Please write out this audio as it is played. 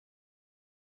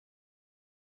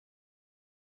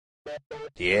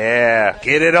Yeah,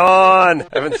 get it on. I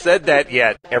haven't said that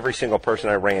yet. Every single person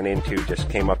I ran into just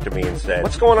came up to me and said,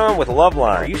 what's going on with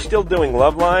Loveline? Are you still doing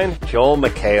Loveline? Joel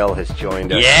McHale has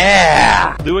joined us.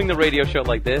 Yeah! Doing the radio show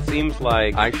like this seems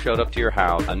like I showed up to your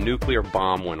house, a nuclear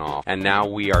bomb went off, and now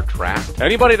we are trapped.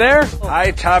 Anybody there?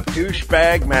 High top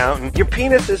douchebag mountain. Your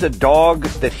penis is a dog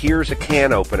that hears a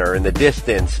can opener in the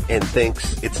distance and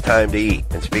thinks it's time to eat.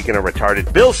 And speaking of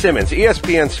retarded, Bill Simmons,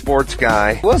 ESPN sports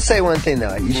guy. We'll say one thing,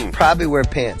 though. You should probably wear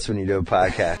pants when you do a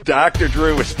podcast. Dr.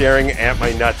 Drew was staring at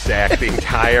my nutsack the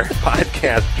entire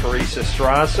podcast. Teresa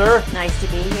Strasser. Nice to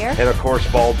be here. And, of course,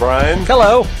 Bald Bryan.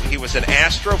 Hello. He was an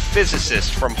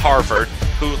astrophysicist from Harvard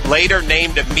who later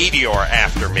named a meteor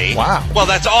after me. Wow. Well,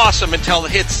 that's awesome until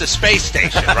it hits the space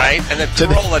station, right? And then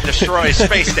Carolla destroys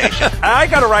space station. I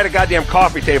got to write a goddamn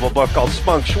coffee table book called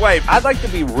Spunk Schwabe. I'd like to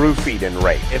be roofied and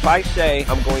raped. If I say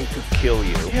I'm going to kill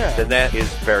you, then that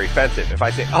is very offensive. If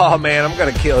I say, oh, man, I'm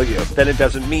going to kill you, then it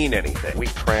doesn't mean anything. We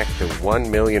cracked the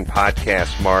 1 million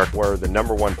podcast mark. We're the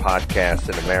 #1 podcast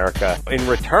in America. In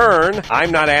return,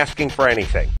 I'm not asking for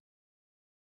anything.